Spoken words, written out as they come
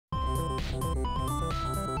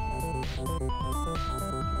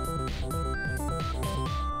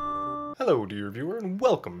Hello, dear viewer, and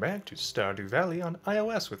welcome back to Stardew Valley on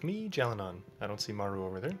iOS with me, Jalanon. I don't see Maru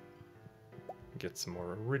over there. Get some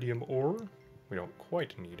more iridium ore. We don't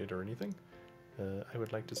quite need it or anything. I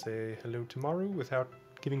would like to say hello to Maru without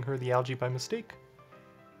giving her the algae by mistake.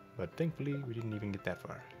 But thankfully, we didn't even get that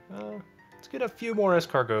far. Let's get a few more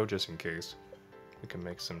escargot just in case. We can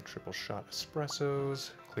make some triple shot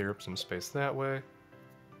espressos, clear up some space that way.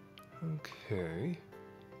 Okay.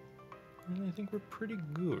 And I think we're pretty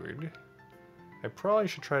good. I probably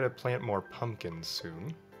should try to plant more pumpkins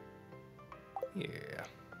soon. Yeah.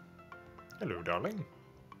 Hello, darling.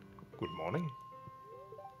 Good morning.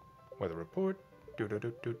 Weather report.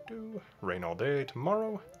 Rain all day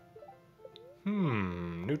tomorrow.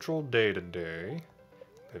 Neutral day today.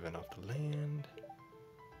 Living off the land.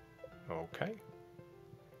 Okay.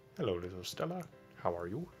 Hello, little Stella. How are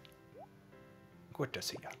you? Good to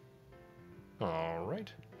see ya.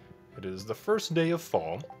 Alright. It is the first day of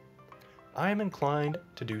fall. I am inclined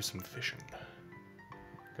to do some fishing.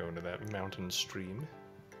 Go into that mountain stream.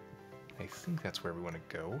 I think that's where we want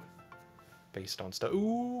to go. Based on stuff.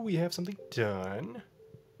 Ooh, we have something done.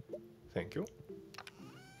 Thank you.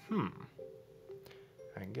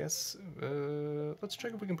 I guess, let's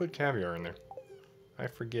check if we can put caviar in there. I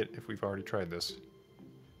forget if we've already tried this.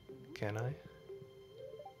 Can I?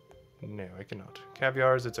 No, I cannot.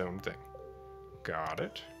 Caviar is its own thing. Got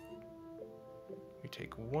it. We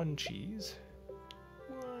take one cheese.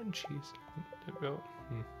 One cheese. Oh,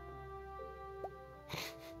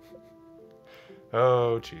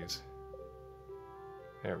 oh, cheese.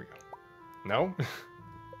 There we go. No?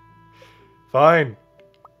 Fine.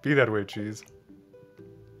 Be that way, cheese.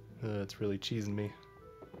 It's really cheesing me.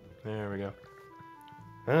 There we go.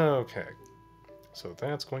 Okay. So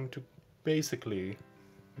that's going to basically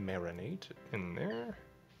marinate in there.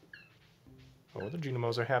 Oh, the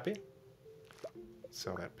Genomos are happy.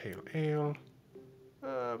 Sell that pale ale.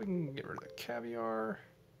 We can get rid of the caviar.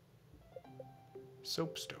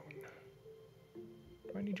 Soapstone.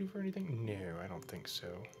 Do I need you for anything? No, I don't think so.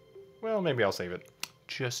 Well, maybe I'll save it.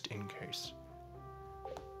 Just in case.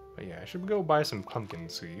 But yeah, I should go buy some pumpkin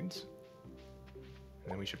seeds.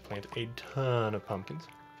 And then we should plant a ton of pumpkins.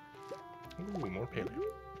 Ooh, more pale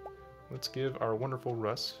ale. Let's give our wonderful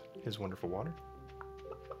Russ his wonderful water.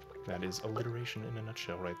 That is alliteration in a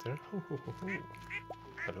nutshell right there. Ho, ho, ho, ho.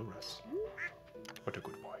 Hello, Russ. What a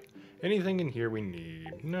good boy. Anything in here we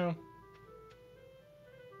need? No.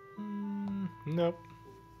 Nope.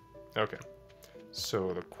 Okay.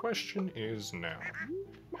 So the question is now,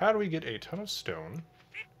 how do we get a ton of stone?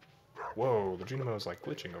 Whoa, the Junimo is like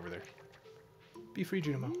glitching over there. Be free,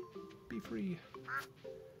 Junimo. Be free.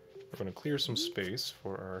 We're going to clear some space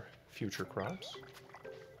for our future crops.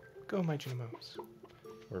 Go, my Junimos.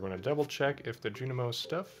 We're going to double check if the Junimo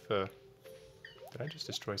stuff... did I just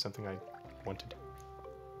destroy something I wanted?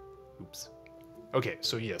 Oops. Okay,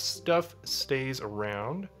 so yes, stuff stays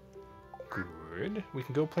around. Good. We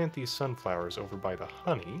can go plant these sunflowers over by the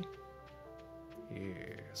honey.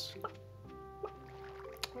 Yes.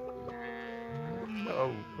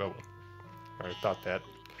 Oh, well. I thought that.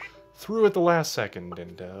 Threw at the last second,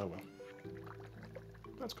 and, well.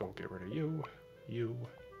 Let's go get rid of you. You.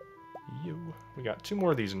 We got 2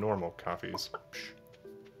 more of these normal coffees. Psh.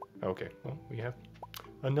 Okay, well, we have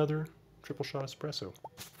another triple shot espresso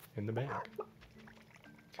in the bag.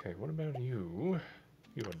 Okay, what about you?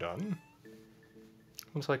 You are done.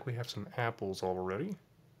 Looks like we have some apples already.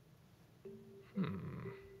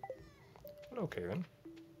 Okay, then.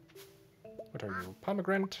 What are you?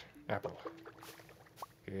 Pomegranate? Apple.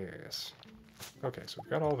 Yes. Okay, so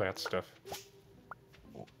we've got all that stuff.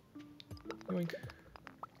 Yoink.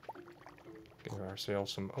 Give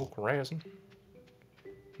ourselves some oak resin.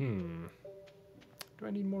 Do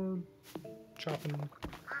I need more chopping?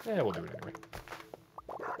 Yeah, we'll do it anyway.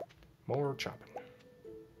 More chopping.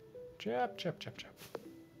 Chop, chop, chop, chop.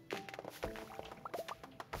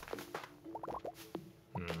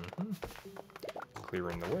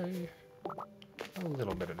 Clearing the way. A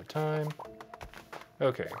little bit at a time.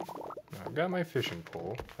 Okay. Now I've got my fishing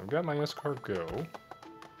pole. I've got my escargot.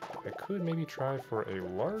 I could maybe try for a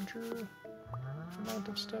larger amount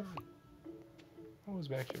of stuff. What was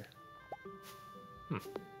back here?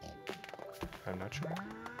 I'm not sure.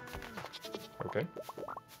 Okay.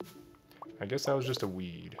 I guess that was just a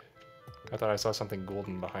weed. I thought I saw something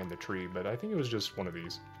golden behind the tree, but I think it was just one of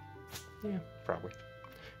these. Yeah, probably.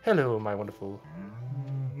 Hello, my wonderful,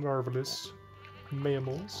 marvelous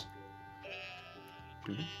mammals.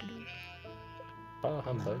 Bah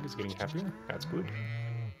Humbug is getting happier. That's good.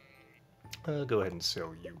 Go ahead and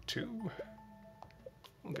sell you too.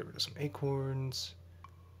 We'll get rid of some acorns.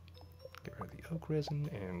 Get rid of the oak resin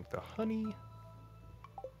and the honey.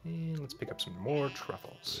 And let's pick up some more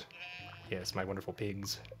truffles. Yes, my wonderful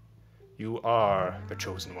pigs. You are the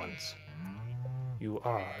chosen ones. You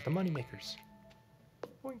are the money makers.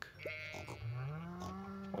 Oink.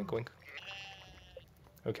 Oink, oink.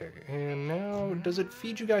 Okay, and now, does it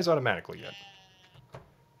feed you guys automatically yet?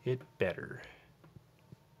 It better.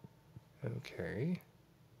 Okay.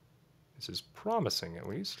 This is promising, at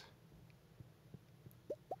least.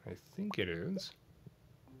 I think it is.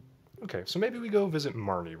 Okay, so maybe we go visit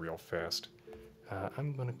Marnie real fast.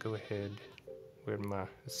 I'm gonna go ahead. Where'd my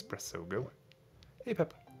espresso go? Hey,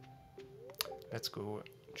 Pep. Let's go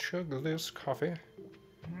chug this coffee.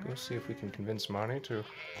 Go see if we can convince Marnie to,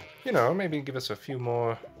 you know, maybe give us a few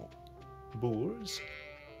more boors.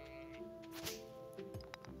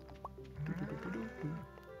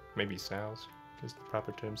 Maybe sows is the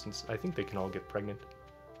proper term, since I think they can all get pregnant.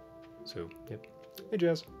 So, yep. Hey,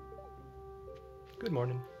 Jazz. Good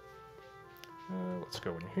morning. Let's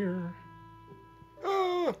go in here.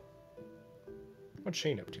 Ah! What's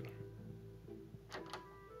Shane up to?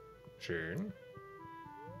 Shane?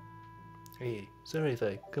 Hey, sorry if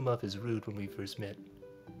I come off as rude when we first met.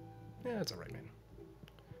 Yeah, that's alright, man.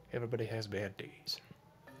 Everybody has bad days.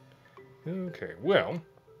 Okay, well,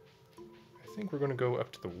 I think we're going to go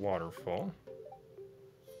up to the waterfall.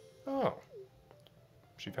 Oh.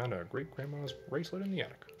 She found a great-grandma's bracelet in the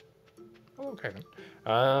attic. Oh, okay,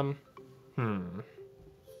 then.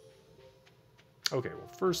 Okay, well,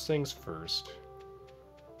 first things first.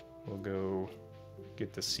 We'll go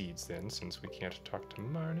get the seeds then, since we can't talk to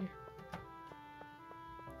Marnie.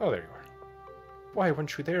 Oh, there you are. Why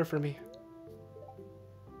weren't you there for me?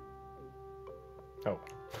 Oh.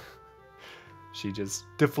 She just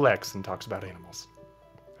deflects and talks about animals.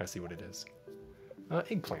 I see what it is.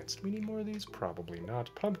 Eggplants. Do we need more of these? Probably not.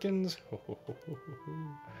 Pumpkins.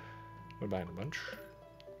 We're buying a bunch.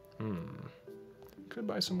 Could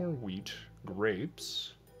buy some more wheat.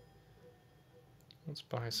 Grapes. Let's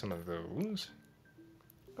buy some of those.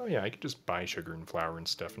 Oh yeah, I could just buy sugar and flour and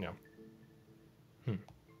stuff now.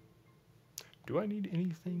 Do I need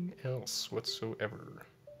anything else whatsoever?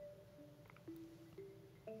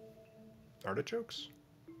 Artichokes?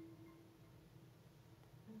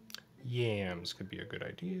 Yams could be a good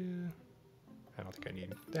idea. I don't think I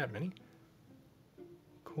need that many.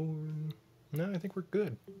 Corn. No, I think we're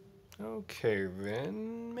good. Okay,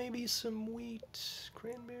 then maybe some wheat.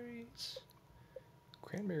 Cranberries.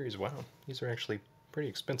 Cranberries, wow. These are actually pretty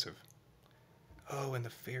expensive. Oh, and the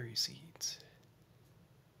fairy seeds.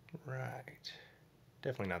 Right.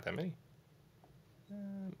 Definitely not that many.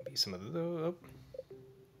 Maybe some of those.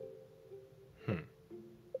 Oh.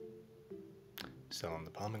 Selling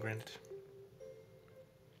the pomegranate.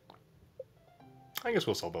 I guess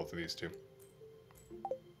we'll sell both of these too.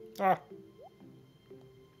 Ah.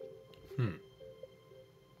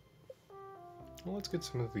 Well, let's get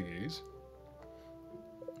some of these.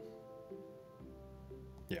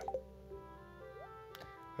 Yeah.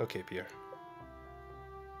 Okay, Pierre.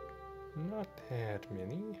 Not that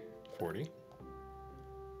many. 40.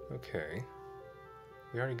 Okay.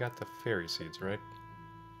 We already got the fairy seeds, right?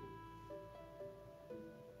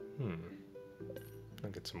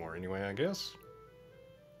 I'll get some more anyway, I guess.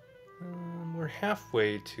 We're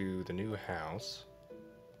halfway to the new house.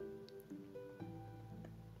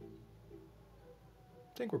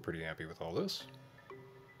 I think we're pretty happy with all this.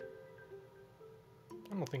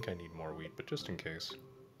 I don't think I need more wheat, but just in case.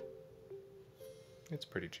 It's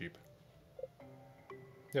pretty cheap.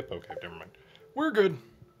 Yep, okay, never mind. We're good!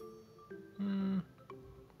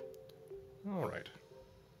 Alright.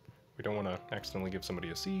 We don't want to accidentally give somebody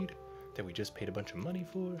a seed that we just paid a bunch of money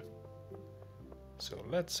for. So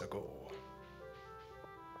let's go.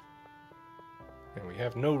 And we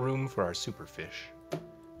have no room for our super fish.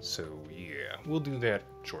 So yeah, we'll do that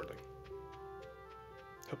shortly.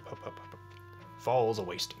 Hup, hup, hup, hup. Fall's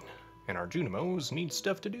a-wasting, and our Junimos need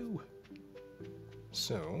stuff to do.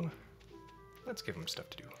 So, let's give them stuff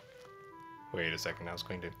to do. Wait a second, I was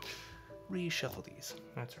going to reshuffle these.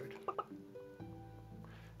 That's right.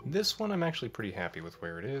 This one I'm actually pretty happy with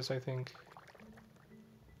where it is, I think.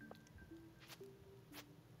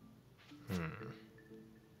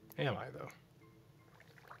 Am I, though?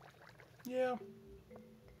 Yeah.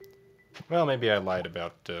 Well, maybe I lied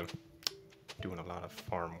about doing a lot of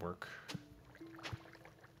farm work.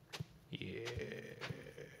 Yeah.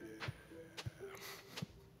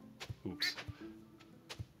 Oops.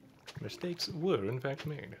 Mistakes were, in fact,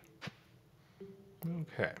 made.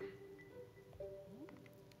 Okay.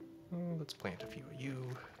 Well, let's plant a few of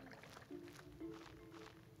you.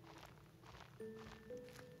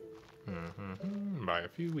 By a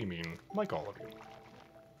few, we mean like all of you.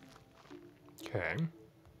 Okay.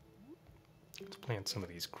 Let's plant some of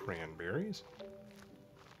these cranberries.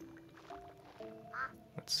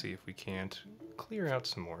 Let's see if we can't clear out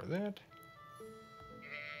some more of that.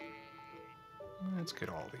 Let's get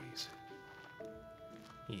all these.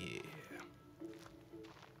 Yeah.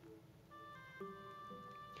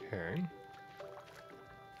 Okay.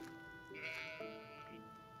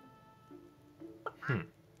 I'm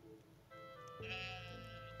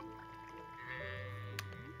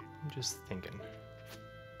just thinking.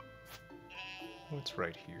 What's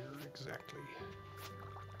right here exactly?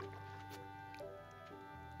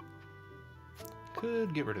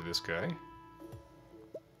 Could get rid of this guy.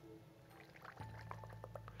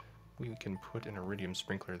 We can put an iridium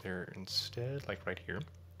sprinkler there instead, like right here.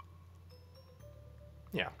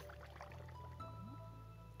 Yeah.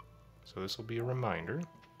 So this will be a reminder,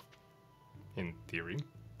 in theory.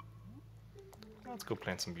 Let's go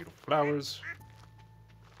plant some beautiful flowers.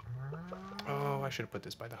 Oh, I should have put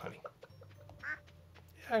this by the honey.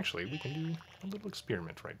 Actually, we can do a little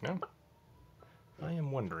experiment right now. I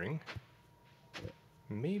am wondering,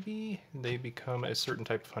 maybe they become a certain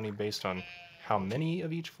type of honey based on how many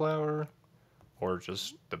of each flower, or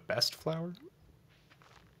just the best flower?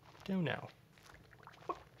 Don't know.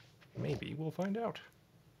 Maybe we'll find out.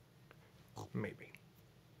 Maybe.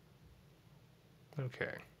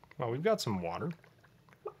 Okay. Well, we've got some water.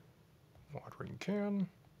 Watering can.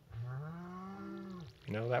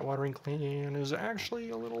 You know, that watering can is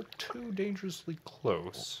actually a little too dangerously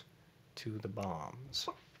close to the bombs.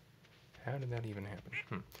 How did that even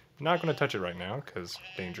happen? Not going to touch it right now, because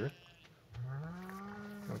danger.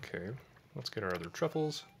 Okay, let's get our other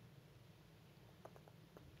truffles.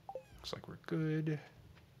 Looks like we're good.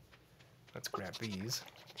 Let's grab these.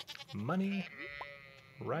 Money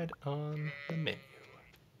right on the menu.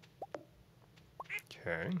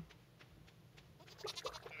 Okay.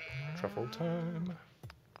 Truffle time.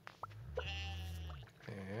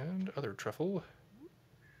 And other truffle.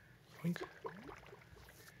 Wink.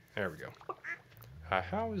 There we go.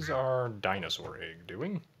 How is our dinosaur egg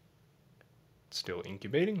doing? Still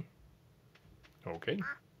incubating? Okay.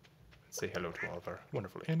 Let's say hello to all of our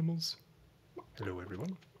wonderful animals. Hello,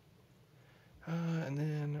 everyone. And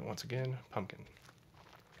then, once again, pumpkin.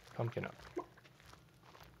 Pumpkin up.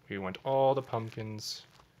 We want all the pumpkins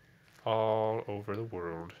all over the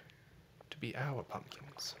world to be our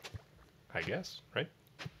pumpkins. I guess, right?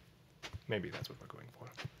 Maybe that's what we're going for.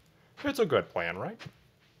 It's a good plan, right?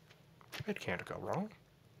 It can't go wrong.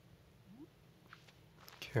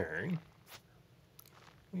 Okay.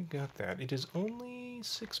 We got that. It is only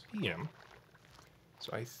 6 p.m.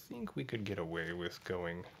 So I think we could get away with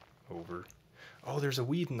going over. Oh, there's a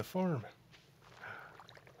weed in the farm.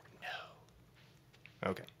 No.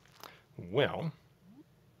 Okay. Well.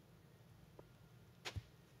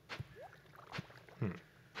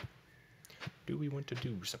 Do we want to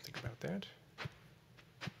do something about that?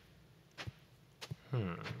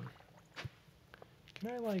 Can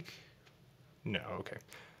I, like... No, okay.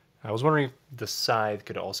 I was wondering if the scythe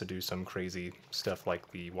could also do some crazy stuff like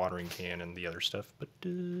the watering can and the other stuff, but,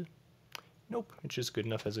 nope. It's just good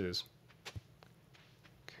enough as it is.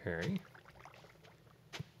 Okay.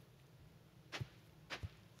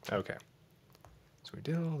 Okay. So we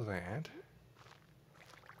did all that.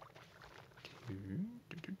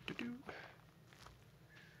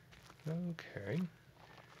 Okay.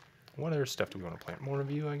 What other stuff do we want to plant? More of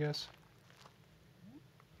you, I guess?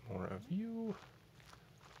 More of you.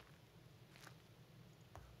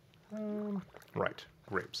 Right.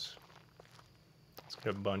 Grapes. Let's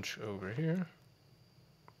get a bunch over here.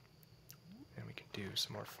 And we can do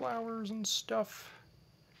some more flowers and stuff.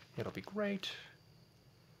 It'll be great.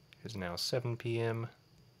 It's now 7 p.m.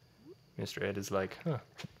 Mr. Ed is like, huh,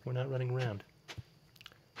 we're not running around.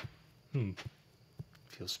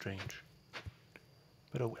 Feels strange.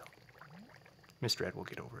 But oh well. Mr. Ed will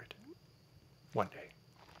get over it. One day.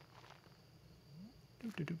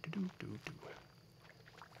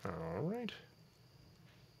 Alright.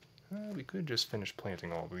 We could just finish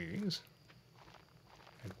planting all these.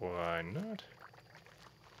 And why not?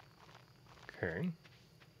 Okay.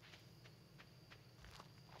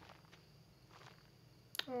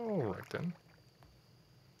 Alright then.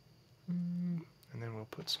 And then we'll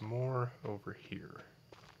put some more over here.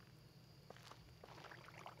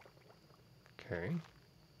 Okay.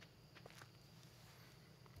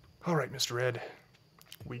 Alright, Mr. Ed.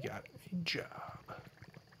 We got a job.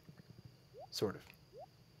 Sort of.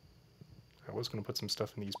 I was going to put some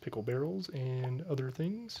stuff in these pickle barrels and other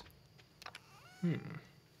things.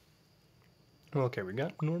 Okay, we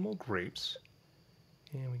got normal grapes.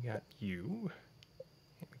 And we got you.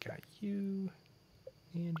 And we got you.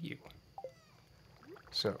 And you.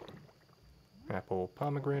 So, apple,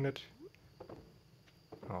 pomegranate.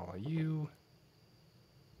 All you.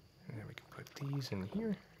 And then we can put these in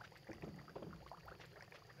here.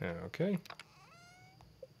 Okay.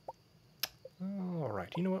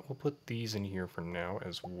 Alright, you know what? We'll put these in here for now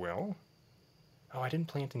as well. Oh, I didn't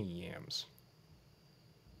plant any yams.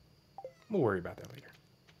 We'll worry about that later.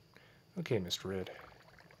 Okay, Mr. Red.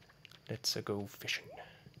 Let's go fishing.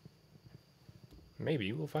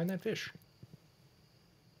 Maybe we'll find that fish.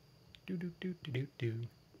 Do-do-do-do-do-do.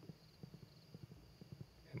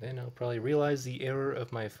 And then I'll probably realize the error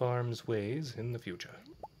of my farm's ways in the future.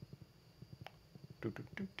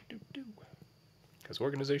 Do-do-do-do-do-do. Because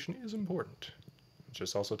organization is important. It's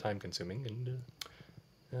just also time-consuming, and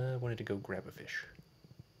I wanted to go grab a fish.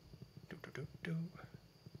 Do-do-do-do.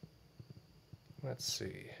 Let's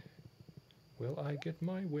see. Will I get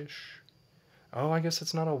my wish? Oh, I guess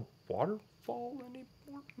it's not a waterfall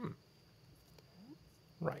anymore?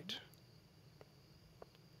 Right.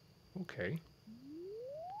 Okay.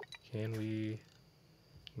 Can we...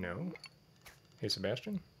 No? Hey,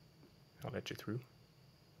 Sebastian? I'll let you through.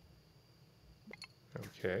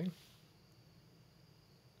 Okay.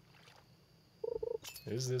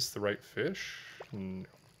 Is this the right fish? No.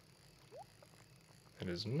 It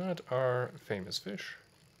is not our famous fish.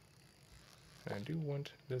 I do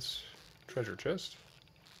want this treasure chest.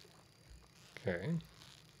 Okay.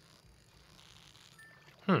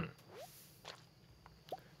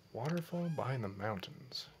 Waterfall by the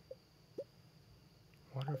mountains.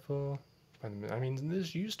 Waterfall by the... I mean,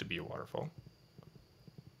 this used to be a waterfall.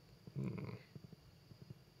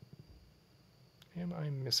 Am I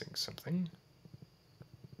missing something?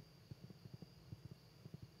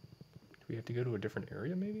 Do we have to go to a different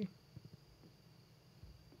area, maybe?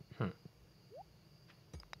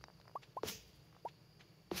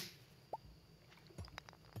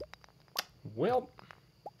 Well,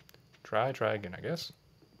 try again, I guess.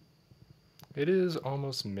 It is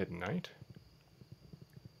almost midnight.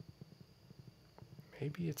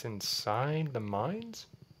 Maybe it's inside the mines?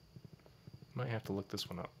 Might have to look this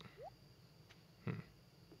one up.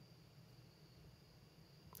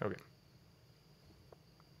 Okay.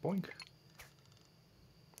 Boink.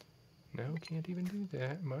 No, can't even do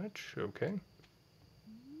that much. Okay.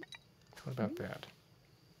 What about that?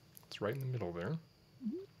 It's right in the middle there.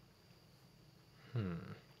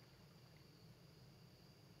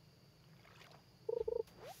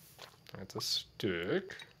 That's a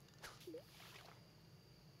stick.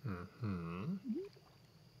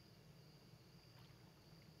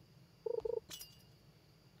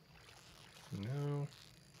 No.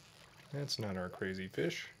 That's not our crazy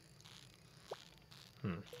fish.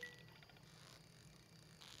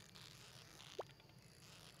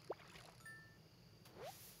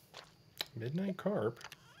 Midnight carp.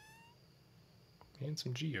 And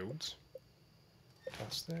some geodes.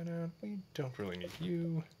 Toss that out. We don't really need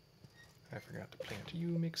you. I forgot to plant you,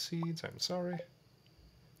 mixed seeds. I'm sorry.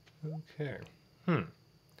 Okay.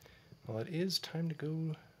 Well, it is time to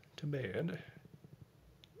go to bed.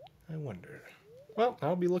 I wonder. Well,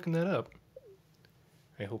 I'll be looking that up.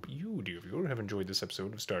 I hope you, dear viewer, have enjoyed this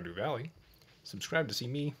episode of Stardew Valley. Subscribe to see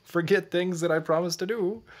me forget things that I promised to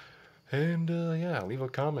do. And, yeah, leave a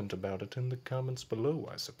comment about it in the comments below,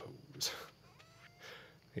 I suppose.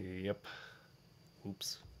 Yep.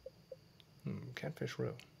 Oops. Catfish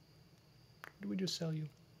roe. Did we just sell you?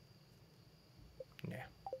 Nah.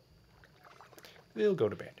 We'll go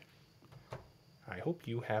to bed. I hope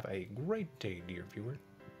you have a great day, dear viewer.